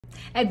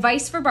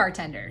Advice for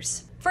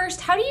bartenders.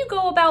 First, how do you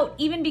go about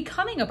even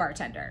becoming a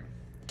bartender?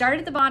 Start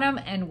at the bottom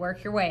and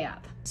work your way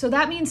up. So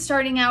that means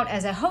starting out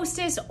as a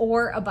hostess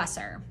or a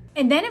busser,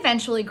 and then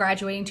eventually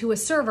graduating to a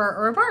server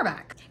or a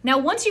barback. Now,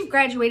 once you've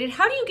graduated,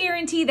 how do you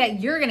guarantee that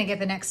you're gonna get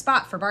the next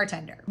spot for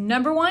bartender?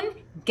 Number one,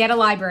 get a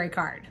library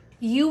card.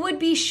 You would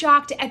be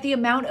shocked at the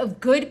amount of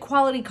good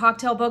quality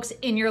cocktail books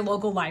in your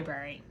local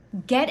library.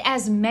 Get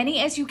as many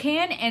as you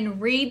can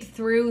and read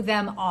through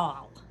them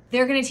all.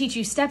 They're gonna teach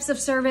you steps of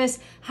service,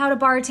 how to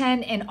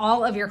bartend, and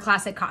all of your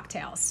classic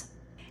cocktails.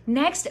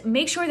 Next,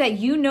 make sure that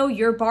you know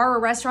your bar or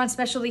restaurant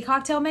specialty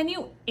cocktail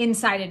menu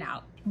inside and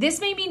out. This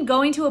may mean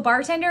going to a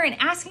bartender and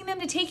asking them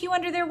to take you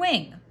under their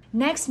wing.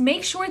 Next,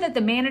 make sure that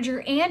the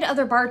manager and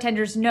other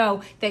bartenders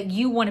know that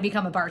you want to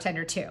become a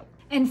bartender too.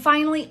 And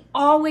finally,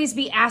 always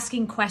be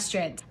asking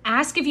questions.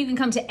 Ask if you can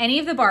come to any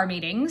of the bar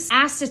meetings.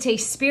 Ask to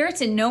taste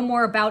spirits and know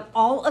more about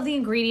all of the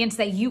ingredients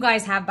that you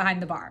guys have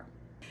behind the bar.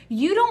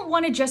 You don't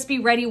want to just be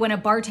ready when a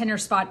bartender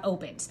spot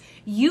opens.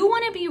 You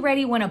want to be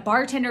ready when a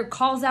bartender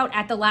calls out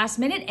at the last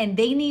minute and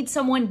they need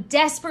someone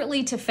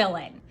desperately to fill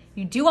in.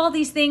 You do all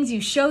these things, you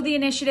show the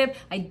initiative,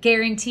 I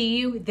guarantee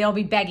you they'll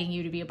be begging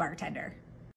you to be a bartender.